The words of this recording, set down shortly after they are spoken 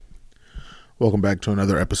Welcome back to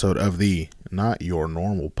another episode of the Not Your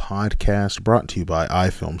Normal podcast, brought to you by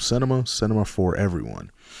iFilm Cinema, cinema for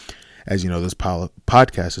everyone. As you know, this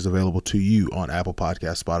podcast is available to you on Apple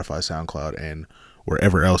Podcasts, Spotify, SoundCloud, and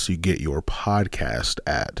wherever else you get your podcast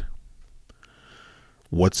at.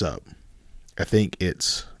 What's up? I think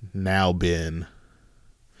it's now been,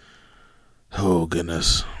 oh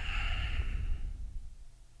goodness,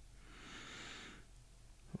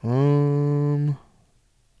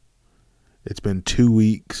 it's been 2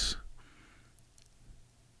 weeks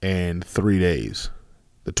and 3 days.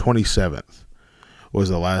 The 27th was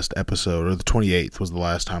the last episode, or the 28th was the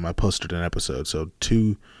last time I posted an episode. So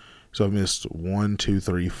I missed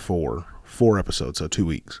 4 episodes, so 2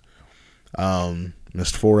 weeks.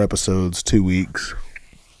 Missed 4 episodes, 2 weeks.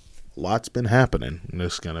 Lots been happening. I'm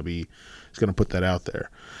just gonna put that out there.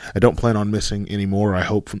 I don't plan on missing anymore. I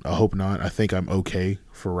hope not. I think I'm okay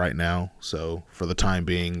for right now. So for the time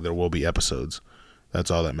being, there will be episodes. That's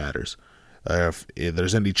all that matters. If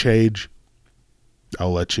there's any change,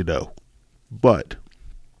 I'll let you know. But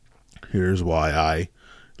here's why a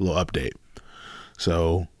little update.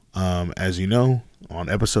 So, as you know, on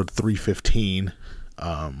episode 315,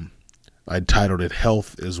 I titled it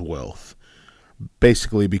 "Health is Wealth."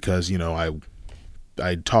 Basically because,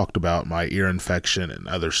 I talked about my ear infection and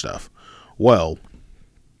other stuff. Well,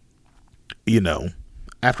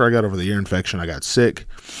 after I got over the ear infection, I got sick.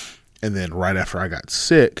 And then right after I got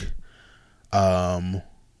sick, I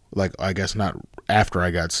guess not after I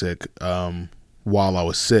got sick, while I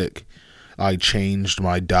was sick, I changed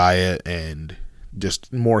my diet and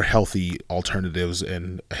just more healthy alternatives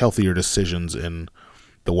and healthier decisions in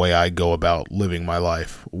the way I go about living my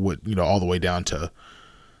life, all the way down to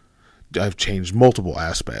I've changed multiple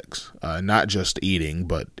aspects, not just eating,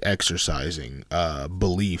 but exercising,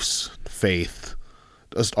 beliefs, faith,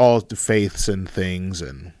 just all the faiths and things,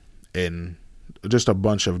 and just a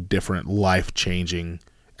bunch of different life-changing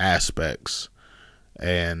aspects.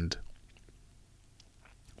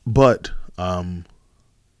 But my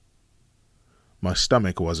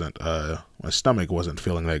stomach wasn't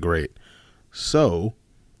feeling that great, so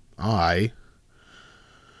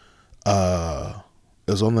it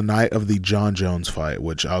was on the night of the Jon Jones fight,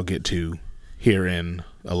 which I'll get to here in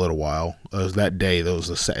a little while. It was that day. It was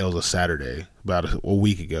a Saturday, about a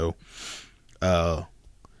week ago.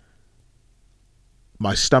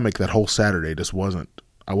 My stomach that whole Saturday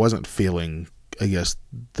I wasn't feeling, I guess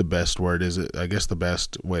the best way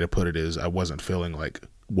to put it is I wasn't feeling like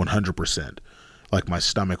 100%. Like my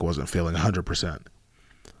stomach wasn't feeling 100%.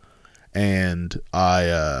 And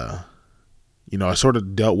I sort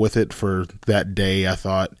of dealt with it for that day. I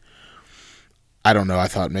thought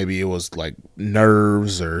maybe it was like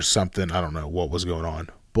nerves or something. I don't know what was going on.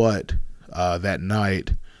 But that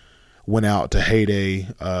night, went out to Heyday,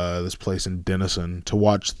 this place in Denison, to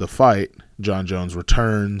watch the fight. Jon Jones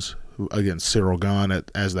returns against Cyril Gane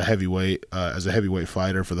as a heavyweight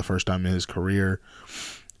fighter for the first time in his career.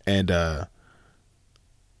 And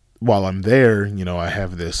while I'm there, I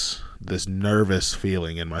have this nervous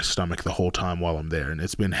feeling in my stomach the whole time while I'm there. And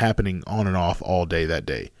it's been happening on and off all day that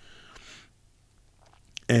day.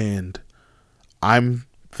 And I'm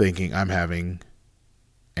thinking I'm having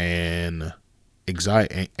an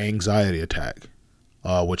anxiety attack,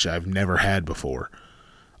 which I've never had before.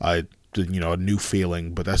 A new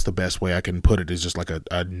feeling, but that's the best way I can put it, is just like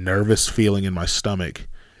a nervous feeling in my stomach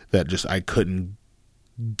that just I couldn't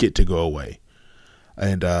get to go away.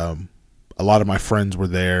 And a lot of my friends were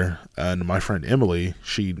there, and my friend Emily,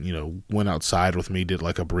 she went outside with me, did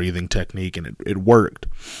like a breathing technique, and it worked,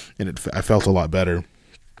 and I felt a lot better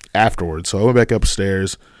afterwards. So I went back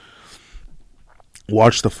upstairs,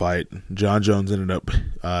 watched the fight. Jon Jones ended up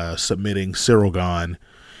submitting Cyril Gane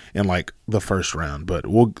in like the first round, but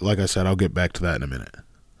like I said, I'll get back to that in a minute.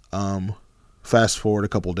 Fast forward a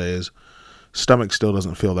couple days, stomach still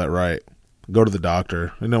doesn't feel that right. Go to the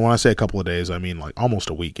doctor. And then when I say a couple of days, I mean like almost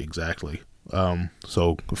a week exactly.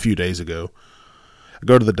 So a few days ago, I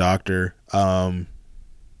go to the doctor,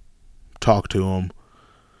 talk to him.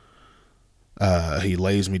 He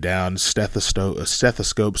lays me down,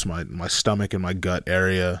 stethoscopes my stomach and my gut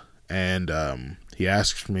area, and he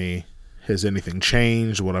asks me, has anything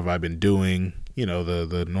changed? What have I been doing?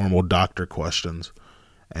 The normal doctor questions.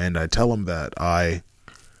 And I tell him that I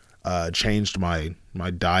changed my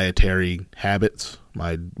dietary habits,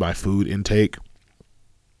 my food intake.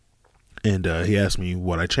 And he asked me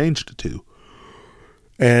what I changed it to.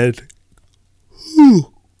 And,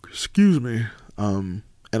 excuse me, and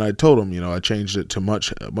I told him, I changed it to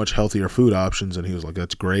much healthier food options, and he was like,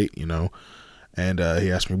 that's great, and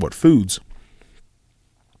he asked me what foods.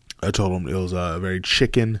 I told him it was very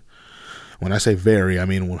chicken, When I say very, I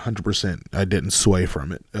mean 100%. I didn't sway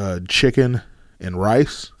from it. Chicken and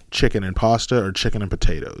rice, chicken and pasta, or chicken and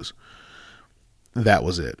potatoes. That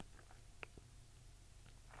was it.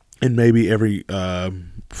 And maybe every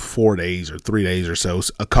 4 days or 3 days or so,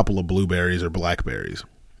 a couple of blueberries or blackberries.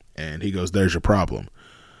 And he goes, there's your problem.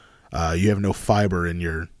 You have no fiber in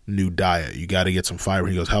your new diet. You got to get some fiber.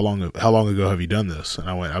 He goes, how long ago have you done this? And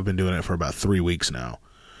I went, I've been doing it for about 3 weeks now.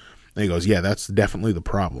 And he goes, yeah, that's definitely the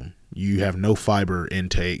problem. You have no fiber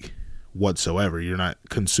intake whatsoever. You're not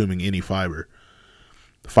consuming any fiber.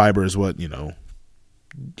 Fiber is what,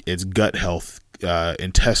 it's gut health,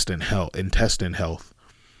 intestine health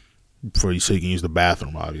for you, so you can use the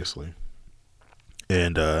bathroom, obviously.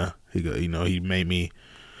 And he made me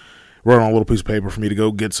wrote on a little piece of paper for me to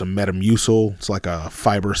go get some Metamucil. It's like a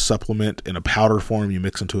fiber supplement in a powder form. You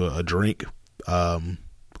mix into a drink a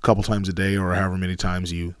couple times a day, or however many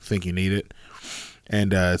times you think you need it.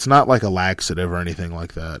 And it's not like a laxative or anything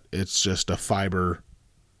like that. It's just a fiber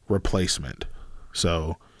replacement.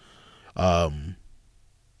 So he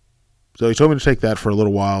told me to take that for a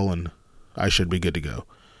little while, and I should be good to go.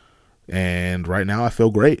 And right now I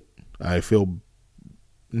feel great. I feel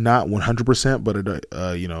not 100%, but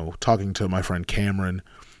talking to my friend Cameron,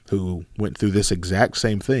 who went through this exact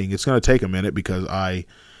same thing, it's going to take a minute because I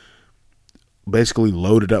basically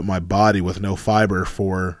loaded up my body with no fiber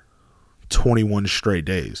for 21 straight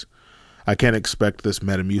days. I can't expect this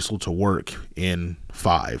Metamucil to work in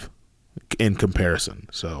 5 in comparison.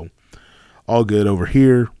 So all good over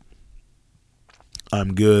here.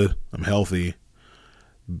 I'm good. I'm healthy,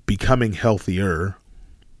 becoming healthier.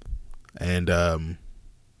 And, I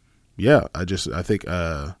think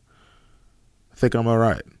I'm all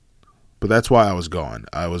right. But that's why I was gone.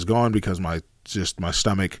 I was gone because my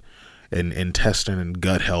stomach and intestine and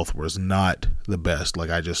gut health was not the best. Like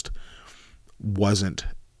it just wasn't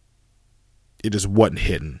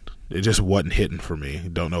hitting. It just wasn't hitting for me.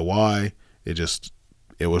 Don't know why. It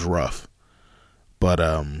was rough. But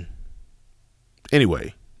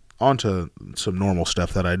anyway, on to some normal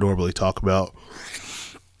stuff that I normally talk about.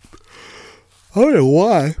 I don't know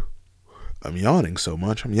why I'm yawning so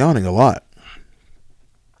much. I'm yawning a lot.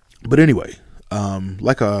 But anyway,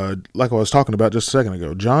 like I was talking about just a second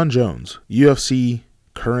ago, Jon Jones, he's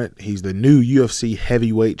the new UFC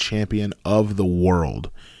heavyweight champion of the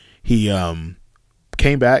world. He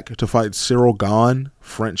came back to fight Cyril Gane,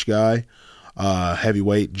 French guy,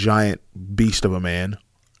 heavyweight, giant beast of a man,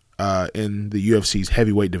 in the UFC's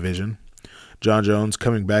heavyweight division. Jon Jones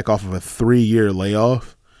coming back off of a 3-year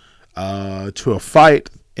layoff to a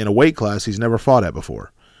fight in a weight class he's never fought at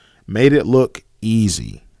before. Made it look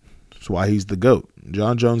easy. That's why he's the GOAT.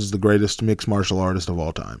 Jon Jones is the greatest mixed martial artist of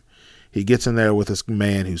all time. He gets in there with this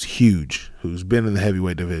man who's huge, who's been in the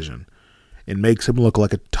heavyweight division, and makes him look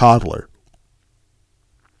like a toddler.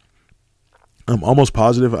 I'm almost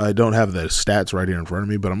positive, I don't have the stats right here in front of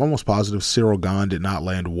me, but I'm almost positive Cyril Gane did not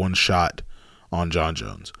land one shot on Jon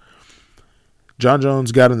Jones. Jon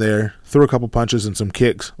Jones got in there, threw a couple punches and some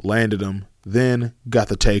kicks, landed them, then got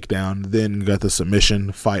the takedown, then got the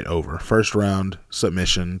submission, fight over. First round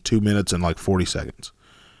submission, 2 minutes and like 40 seconds.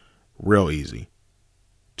 Real easy.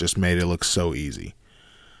 Just made it look so easy.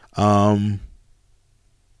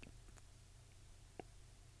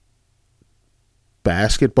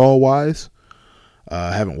 Basketball-wise,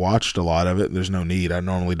 I haven't watched a lot of it. There's no need. I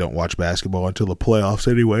normally don't watch basketball until the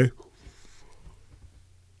playoffs anyway.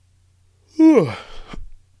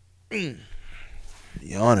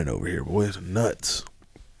 Yawning over here, boys. Nuts.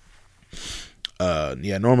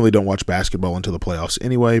 Normally don't watch basketball until the playoffs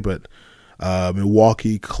anyway, but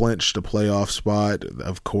Milwaukee clinched a playoff spot.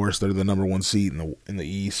 Of course, they're the number 1 seed in the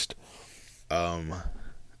East. The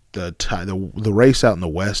race out in the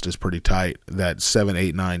West is pretty tight. That 7,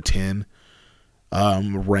 8, 9, 10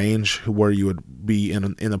 range where you would be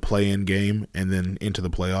in a play-in game and then into the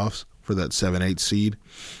playoffs for that 7, 8 seed.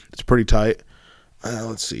 It's pretty tight.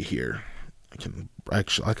 Let's see here. I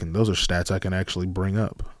can. Those are stats I can actually bring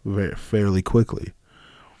up fairly quickly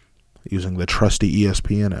using the trusty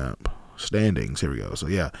ESPN app. Standings. Here we go. So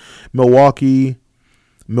yeah, Milwaukee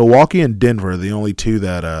and Denver are the only two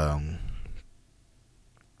that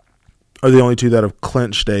have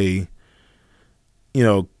clinched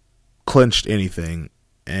clinched anything.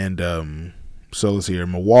 And so let's see here.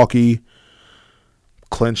 Milwaukee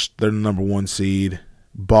clinched their number 1 seed.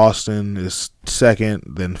 Boston is second,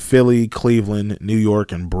 then Philly, Cleveland, New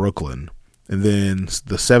York, and Brooklyn. And then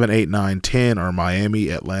the 7, 8, 9, 10 are Miami,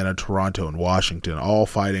 Atlanta, Toronto, and Washington, all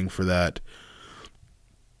fighting for those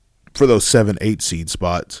 7, 8 seed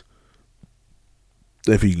spots.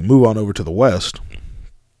 If you move on over to the West,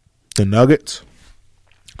 the Nuggets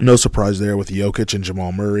No surprise there with Jokic and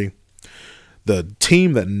Jamal Murray. The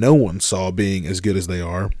team that no one saw being as good as they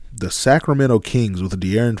are, the Sacramento Kings with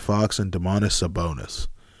De'Aaron Fox and Domantas Sabonis.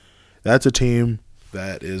 That's a team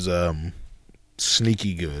that is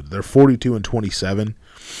sneaky good. They're 42-27.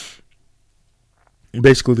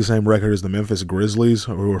 Basically the same record as the Memphis Grizzlies,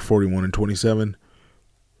 who are 41-27.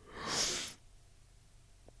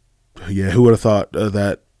 Yeah, who would have thought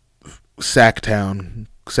that Sacktown,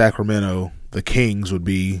 Sacramento, the Kings would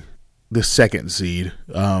be the second seed.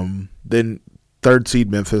 Then third seed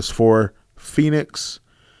Memphis, for Phoenix,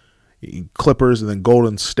 Clippers, and then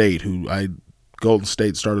Golden State, Golden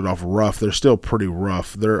State started off rough. They're still pretty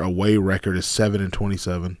rough. Their away record is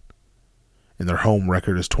 7-27, and their home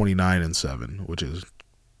record is 29-7, which is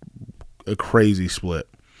a crazy split.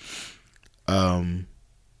 But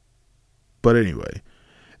anyway,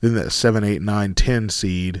 then that 7, 8, 9, 10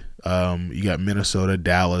 seed, you got Minnesota,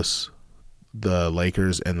 Dallas, the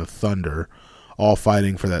Lakers, and the Thunder, all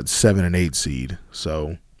fighting for that 7 and 8 seed.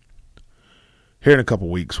 So here in a couple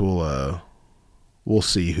weeks, we'll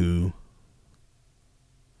see who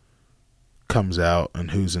comes out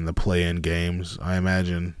and who's in the play-in games. I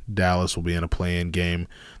imagine Dallas will be in a play-in game.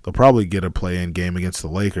 They'll probably get a play-in game against the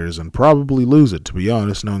Lakers and probably lose it, to be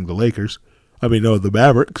honest, knowing the Lakers. The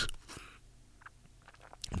Mavericks.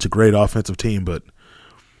 It's a great offensive team, but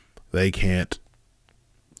they can't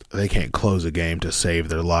close a game to save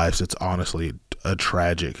their lives. It's honestly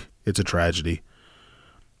it's a tragedy.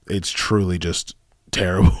 It's truly just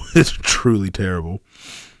terrible. It's truly terrible.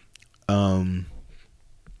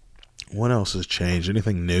 What else has changed?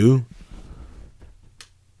 Anything new?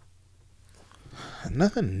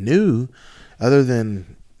 Nothing new other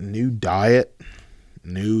than new diet,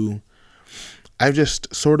 I've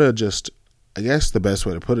just sort of I guess the best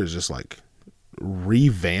way to put it is just like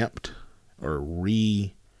revamped or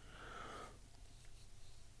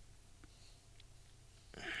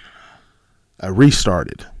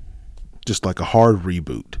restarted, just like a hard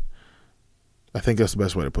reboot. I think that's the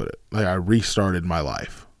best way to put it. Like I restarted my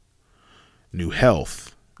life. Not new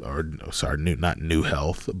health,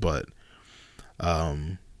 but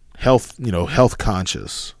health, health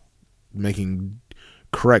conscious, making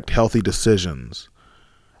correct, healthy decisions,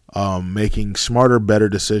 making smarter, better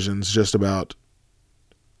decisions just about,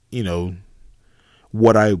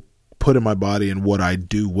 what I put in my body and what I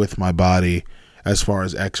do with my body as far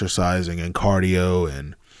as exercising and cardio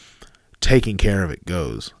and taking care of it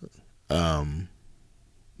goes.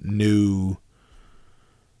 New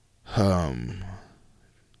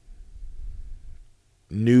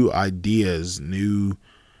ideas, new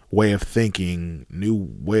way of thinking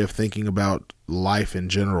about life in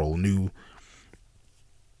general, new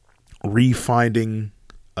refinding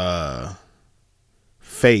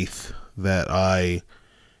faith that I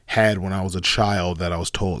had when I was a child, that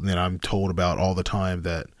I'm told about all the time,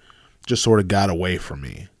 that just sort of got away from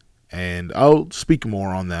me. And I'll speak more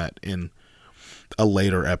on that in a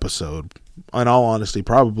later episode. In all honesty,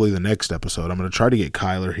 probably the next episode. I'm going to try to get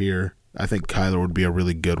Kyler here. I think Kyler would be a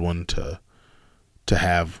really good one to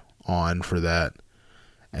have on for that.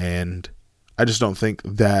 And I just don't think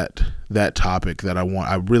that topic that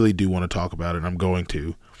I really do want to talk about it, I'm going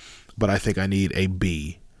to, but I think I need a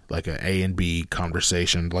B, like an A and B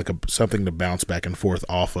conversation, like something to bounce back and forth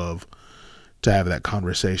off of, to have that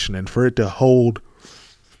conversation and for it to hold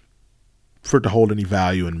any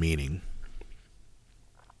value and meaning.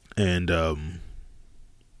 And,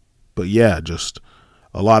 but yeah, just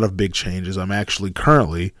a lot of big changes. I'm actually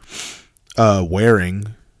currently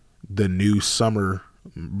wearing the new summer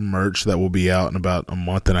merch that will be out in about a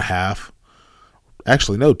month and a half.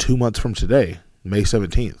 Actually, no, 2 months from today, May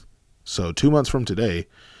 17th. So 2 months from today,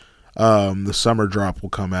 the summer drop will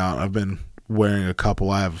come out. I've been wearing a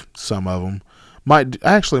couple. I have some of them. I might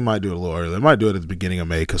do it a little early. I might do it at the beginning of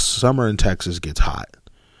May because summer in Texas gets hot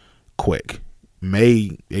quick.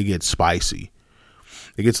 May, it gets spicy.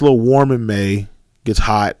 It gets a little warm in May, gets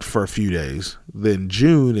hot for a few days. Then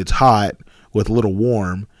June, it's hot with a little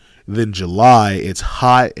warm. Then July, it's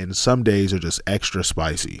hot, and some days are just extra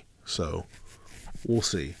spicy. So we'll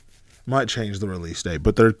see. Might change the release date,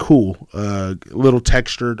 but they're cool. Little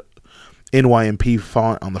textured NYMP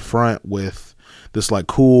font on the front with this like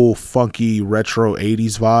cool, funky, retro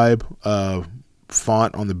 80s vibe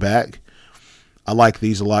font on the back. I like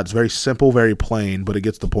these a lot. It's very simple, very plain, but it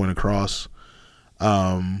gets the point across.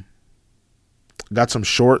 Got some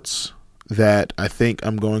shorts that I think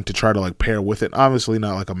I'm going to try to like pair with it. Obviously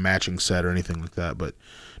not like a matching set or anything like that, but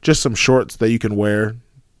just some shorts that you can wear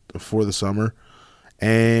for the summer.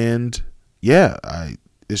 And yeah,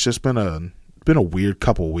 it's just been a weird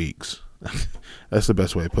couple weeks, That's the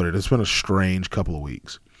best way to put it. It's been a strange couple of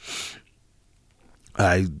weeks.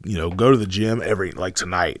 I, go to the gym like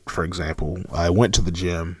tonight, for example. I went to the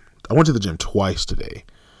gym twice today.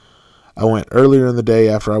 I went earlier in the day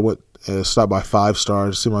after I stopped by 5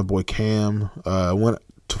 Stars to see my boy Cam. Went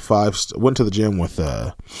to the gym with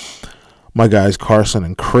my guys Carson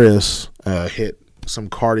and Chris. Hit some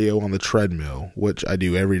cardio on the treadmill, which I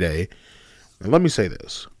do every day. And let me say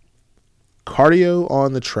this. Cardio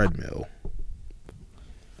on the treadmill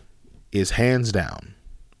is hands down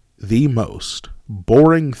the most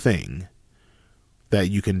boring thing that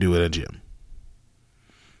you can do at a gym.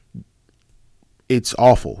 It's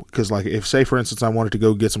awful because, like, if, say, for instance, I wanted to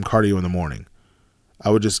go get some cardio in the morning, I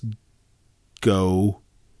would just go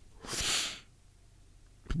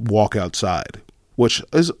walk outside, which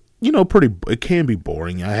is, it can be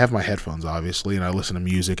boring. I have my headphones, obviously, and I listen to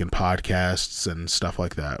music and podcasts and stuff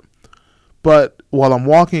like that. But while I'm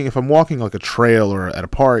walking, if I'm walking like a trail or at a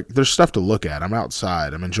park, there's stuff to look at. I'm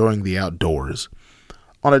outside. I'm enjoying the outdoors.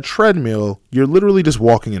 On a treadmill, you're literally just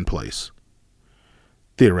walking in place.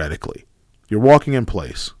 Theoretically. You're walking in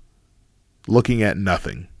place, looking at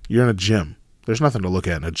nothing. You're in a gym. There's nothing to look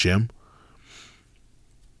at in a gym.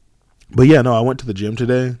 But yeah, no, I went to the gym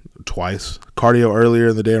today twice. Cardio earlier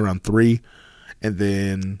in the day around 3. And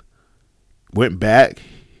then went back,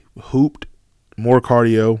 hooped, more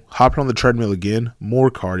cardio, hopped on the treadmill again,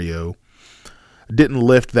 more cardio. Didn't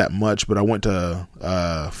lift that much, but I went to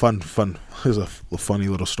fun. Here's a funny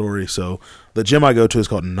little story. So the gym I go to is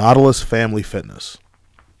called Nautilus Family Fitness.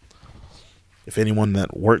 If anyone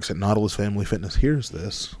that works at Nautilus Family Fitness hears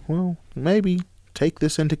this, well, maybe take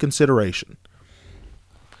this into consideration.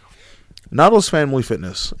 Nautilus Family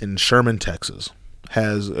Fitness in Sherman, Texas,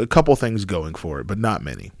 has a couple things going for it, but not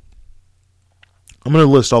many. I'm going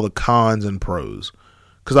to list all the cons and pros,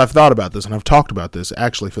 because I've thought about this, and I've talked about this,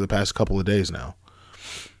 actually, for the past couple of days now.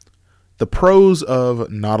 The pros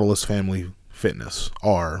of Nautilus Family Fitness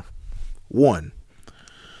are, 1,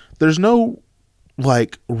 there's no,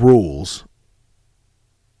 rules.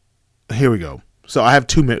 Here we go. So I have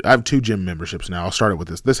two gym memberships now. I'll start it with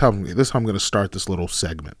this. This is how I'm going to start this little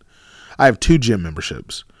segment. I have 2 gym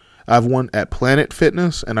memberships. I have one at Planet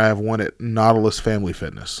Fitness, and I have one at Nautilus Family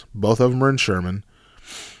Fitness. Both of them are in Sherman,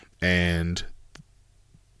 and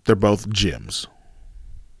they're both gyms.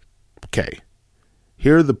 Okay.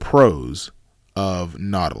 Here are the pros of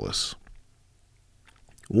Nautilus.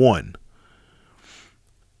 1,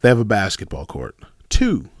 they have a basketball court.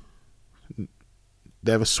 2,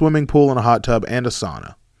 they have a swimming pool and a hot tub and a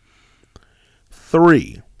sauna.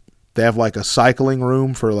 3, they have a cycling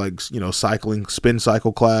room for cycling, spin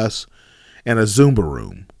cycle class, and a Zumba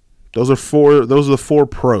room. Those are the 4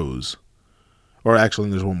 pros. Or actually,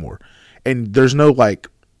 there's one more. And there's no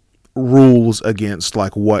rules against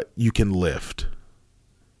what you can lift.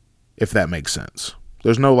 If that makes sense.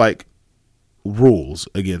 There's no rules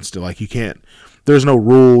against it. You can't, there's no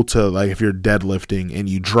rule to if you're deadlifting and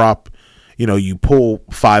you drop, you pull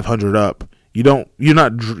 500 up, you're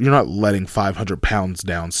not letting 500 pounds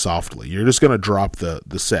down softly. You're just going to drop the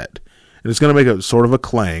set. And it's going to make a sort of a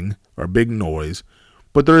clang or a big noise,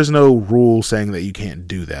 but there is no rule saying that you can't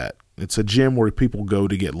do that. It's a gym where people go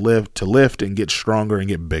to lift and get stronger and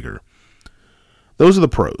get bigger. Those are the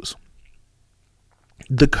pros.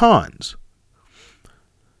 The cons.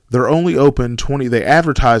 They're only open they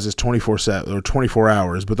advertise as 24/7 or 24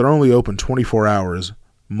 hours, but they're only open 24 hours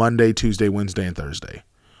Monday, Tuesday, Wednesday, and Thursday.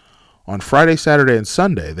 On Friday, Saturday, and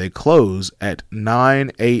Sunday, they close at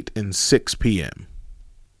 9, 8, and 6 p.m.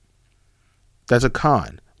 That's a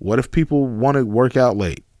con. What if people want to work out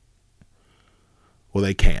late? Well,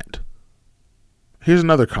 they can't. Here's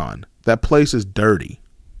another con. That place is dirty.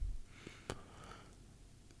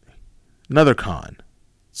 Another con.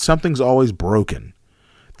 Something's always broken.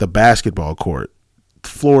 The basketball court. The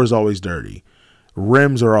floor is always dirty.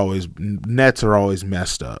 Nets are always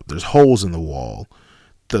messed up. There's holes in the wall.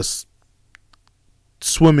 The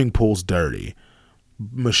swimming pool's dirty.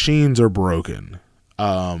 Machines are broken.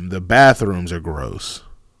 The bathrooms are gross.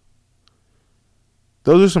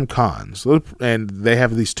 Those are some cons. And they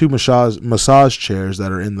have these 2 massage chairs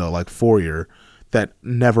that are in the foyer that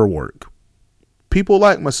never work. People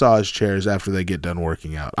like massage chairs after they get done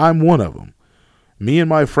working out. I'm one of them. Me and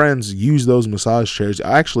my friends use those massage chairs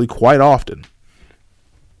actually quite often.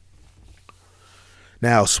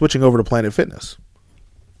 Now, switching over to Planet Fitness.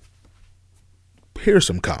 Here's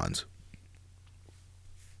some cons.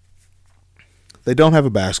 They don't have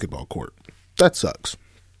a basketball court. That sucks.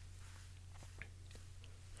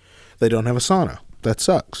 They don't have a sauna. That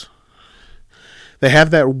sucks. They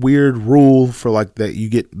have that weird rule for like that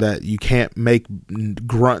you can't make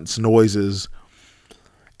grunts noises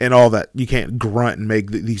and all that. You can't grunt and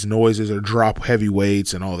make these noises or drop heavy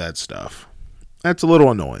weights and all that stuff. That's a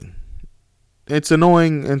little annoying. It's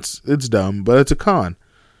annoying. It's dumb, but it's a con.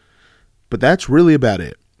 But that's really about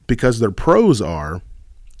it, because their pros are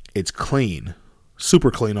it's clean,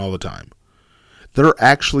 super clean all the time. They're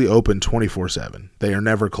actually open 24/7. They are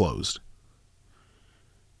never closed.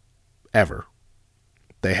 Ever.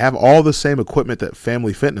 They have all the same equipment that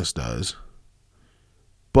Family Fitness does,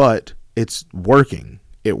 but it's working.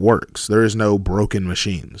 It works. There is no broken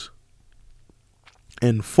machines.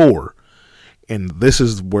 And 4, and this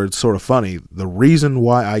is where it's sort of funny, the reason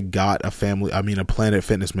why I got a Planet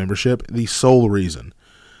Fitness membership, the sole reason,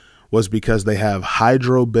 was because they have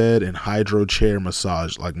hydro bed and hydro chair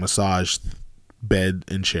massage, like massage bed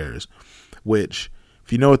and chairs, which,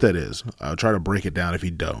 if you know what that is, I'll try to break it down if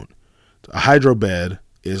you don't. A hydro bed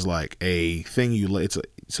is like a thing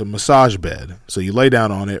it's a massage bed. So you lay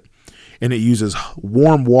down on it, and it uses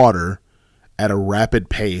warm water at a rapid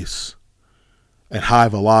pace and high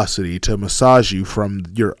velocity to massage you from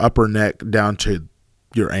your upper neck down to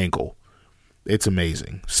your ankle. It's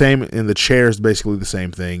amazing. Same in the chairs, basically the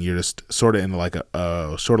same thing. You're just sort of in like a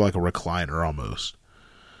recliner almost.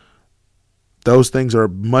 Those things are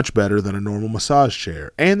much better than a normal massage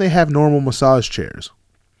chair, and they have normal massage chairs.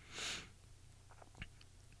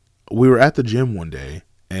 We were at the gym one day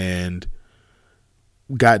and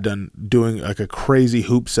got done doing like a crazy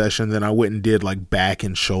hoop session. Then I went and did like back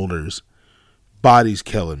and shoulders. Body's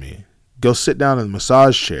killing me. Go sit down in the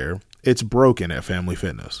massage chair. It's broken at Family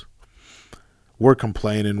Fitness. We're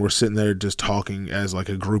complaining. We're sitting there just talking as like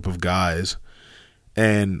a group of guys.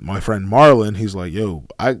 And my friend Marlon, he's like, yo,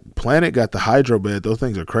 Planet got the hydro bed. Those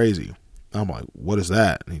things are crazy. I'm like, what is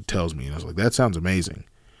that? And he tells me, and I was like, that sounds amazing.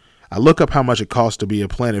 I look up how much it costs to be a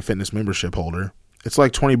Planet Fitness membership holder. It's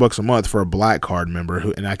like $20 a month for a black card member,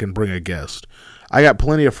 and I can bring a guest. I got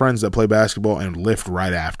plenty of friends that play basketball and lift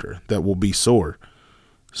right after that will be sore.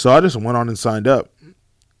 So I just went on and signed up.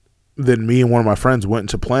 Then me and one of my friends went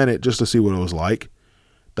into Planet just to see what it was like.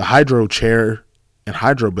 The hydro chair and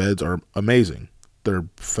hydro beds are amazing. They're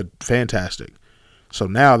fantastic. So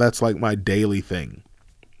now that's like my daily thing.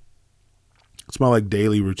 It's my like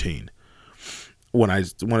daily routine. When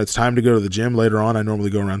it's time to go to the gym later on, I normally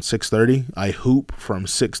go around 6:30. I hoop from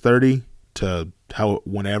 6:30 to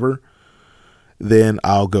whenever. Then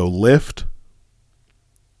I'll go lift.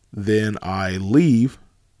 Then I leave,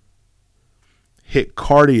 hit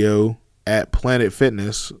cardio at Planet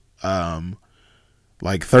Fitness,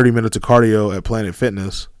 like 30 minutes of cardio at Planet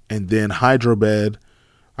Fitness, and then hydro bed.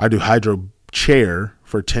 I do hydro chair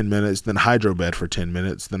for 10 minutes, then hydro bed for 10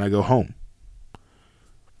 minutes, then I go home.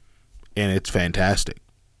 And it's fantastic.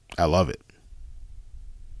 I love it.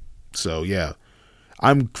 So, yeah.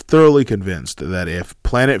 I'm thoroughly convinced that if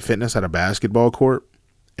Planet Fitness had a basketball court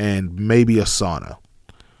and maybe a sauna,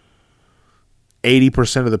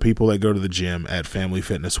 80% of the people that go to the gym at Family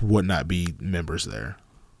Fitness would not be members there.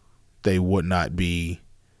 They would not be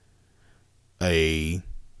a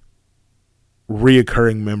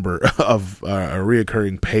reoccurring member of a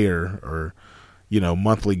reoccurring payer or,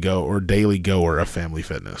 monthly go or daily goer of Family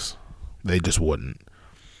Fitness. They just wouldn't.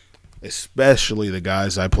 Especially the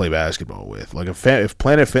guys I play basketball with. Like if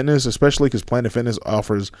Planet Fitness, especially because Planet Fitness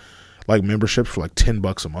offers like memberships for like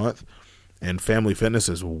 $10 a month, and Family Fitness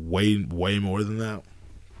is way more than that.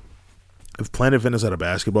 If Planet Fitness had a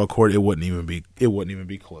basketball court, it wouldn't even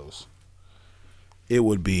be close. It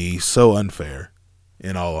would be so unfair.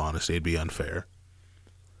 In all honesty, it'd be unfair.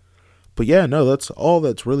 But yeah, no, that's all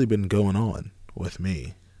that's really been going on with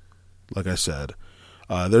me. Like I said,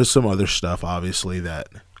 there's some other stuff, obviously, that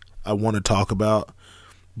I want to talk about,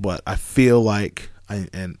 but I feel like I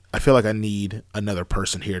need another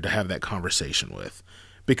person here to have that conversation with,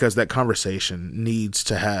 because that conversation needs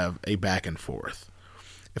to have a back and forth.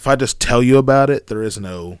 If I just tell you about it, there is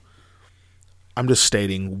no. I'm just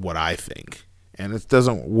stating what I think, and it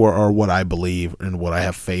doesn't or what I believe and what I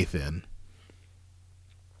have faith in.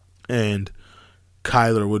 And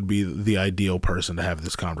Kyler would be the ideal person to have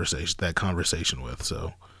that conversation with.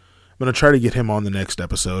 So I'm going to try to get him on the next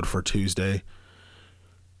episode for Tuesday.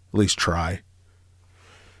 At least try.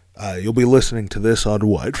 You'll be listening to this on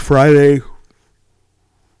what? Friday,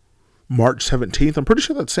 March 17th. I'm pretty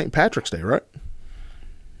sure that's St. Patrick's Day, right?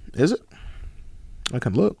 Is it? I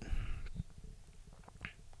can look.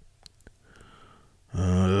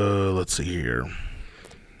 Let's see here.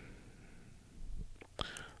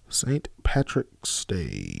 St. Patrick's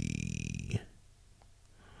Day.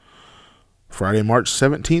 Friday, March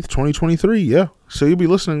 17th, 2023. Yeah. So you'll be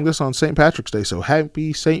listening to this on St. Patrick's Day. So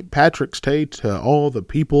happy St. Patrick's Day to all the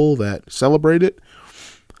people that celebrate it.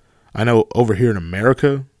 I know over here in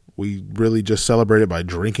America, we really just celebrate it by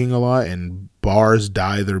drinking a lot, and bars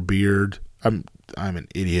dye their beard. I'm an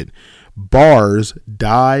idiot. Bars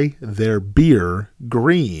dye their beer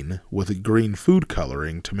green with a green food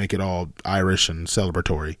coloring to make it all Irish and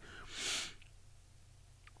celebratory.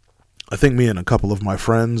 I think me and a couple of my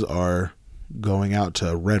friends are going out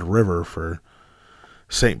to Red River for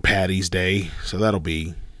St. Patty's Day, so that'll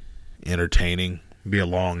be entertaining. Be a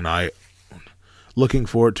long night. Looking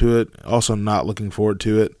forward to it. Also not looking forward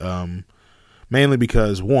to it, mainly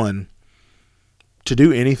because, one, to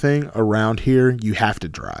do anything around here, you have to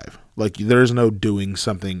drive. Like, there's no doing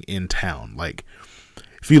something in town. Like,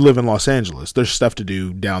 if you live in Los Angeles, there's stuff to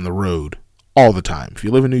do down the road all the time. If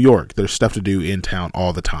you live in New York, there's stuff to do in town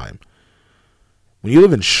all the time. When you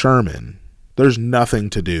live in Sherman, there's nothing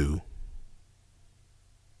to do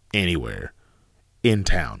anywhere in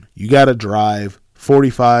town. You got to drive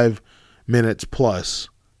 45 minutes plus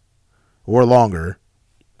or longer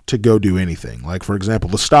to go do anything. Like, for example,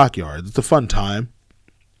 the Stockyards. It's a fun time,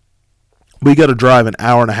 but you got to drive an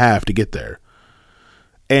hour and a half to get there.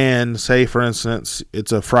 And say, for instance,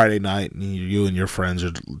 it's a Friday night and you and your friends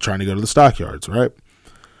are trying to go to the Stockyards, right?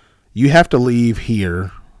 You have to leave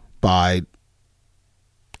here by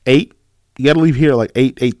 8. You got to leave here at like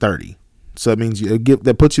 8:30. So that means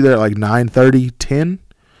that puts you there at like 9:30, 10.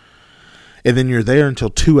 And then you're there until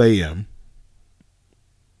 2 a.m.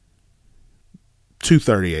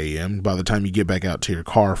 2:30 a.m. By the time you get back out to your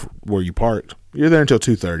car where you parked, you're there until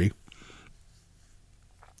 2:30.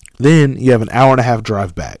 Then you have an hour and a half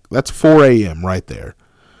drive back. That's 4 a.m. right there.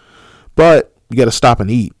 But you got to stop and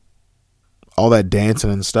eat. All that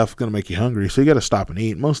dancing and stuff is going to make you hungry, so you got to stop and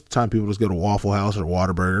eat. Most of the time, people just go to Waffle House or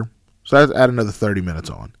Whataburger. So that's add another 30 minutes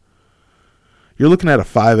on. You're looking at a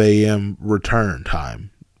 5 a.m. return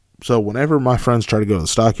time. So whenever my friends try to go to the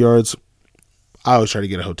Stockyards, I always try to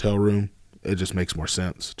get a hotel room. It just makes more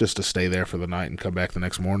sense just to stay there for the night and come back the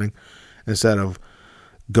next morning instead of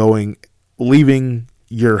leaving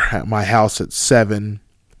my house at 7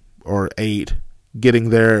 or 8, getting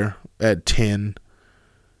there at 10,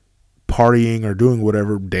 partying or doing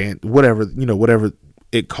whatever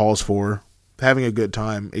it calls for, having a good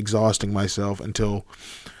time, exhausting myself until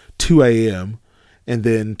 2 a.m., and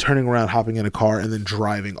then turning around, hopping in a car, and then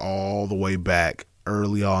driving all the way back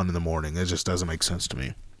early on in the morning. It just doesn't make sense to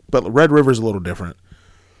me. But Red River is a little different.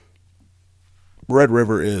 Red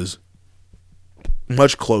River is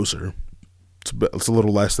much closer. It's a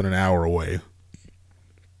little less than an hour away.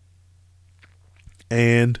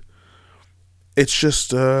 And it's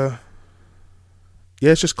just, it's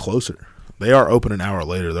just closer. They are open an hour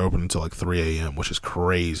later. They're open until like 3 a.m., which is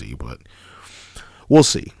crazy, but we'll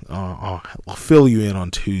see. I'll fill you in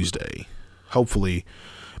on Tuesday. Hopefully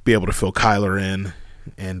be able to fill Kyler in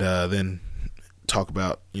and then talk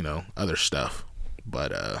about, other stuff.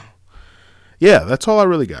 But, yeah, that's all I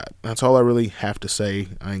really got. That's all I really have to say.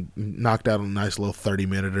 I knocked out a nice little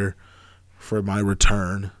 30-minuter for my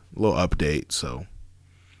return, a little update. So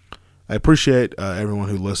I appreciate everyone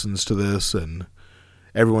who listens to this and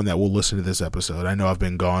everyone that will listen to this episode. I know I've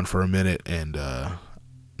been gone for a minute, and I'm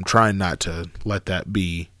trying not to let that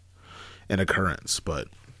be an occurrence. But,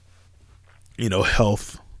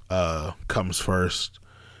 health comes first.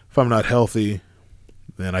 If I'm not healthy,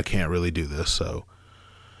 then I can't really do this. So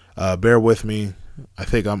bear with me. I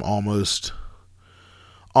think I'm almost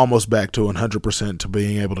back to 100% to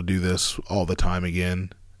being able to do this all the time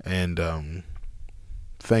again. And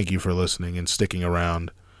thank you for listening and sticking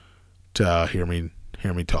around to hear me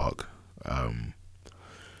talk.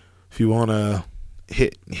 If you want to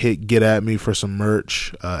get at me for some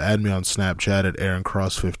merch, add me on Snapchat at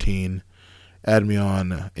AaronCross15. Add me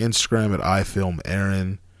on Instagram at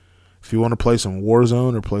iFilmAaron. If you want to play some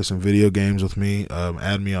Warzone or play some video games with me,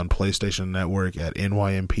 add me on PlayStation Network at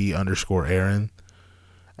NYMP_Aaron.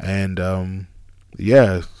 And,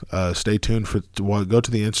 stay tuned go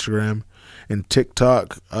to the Instagram and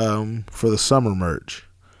TikTok for the summer merch.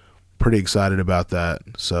 Pretty excited about that.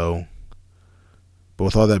 So, but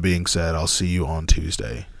with all that being said, I'll see you on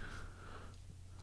Tuesday.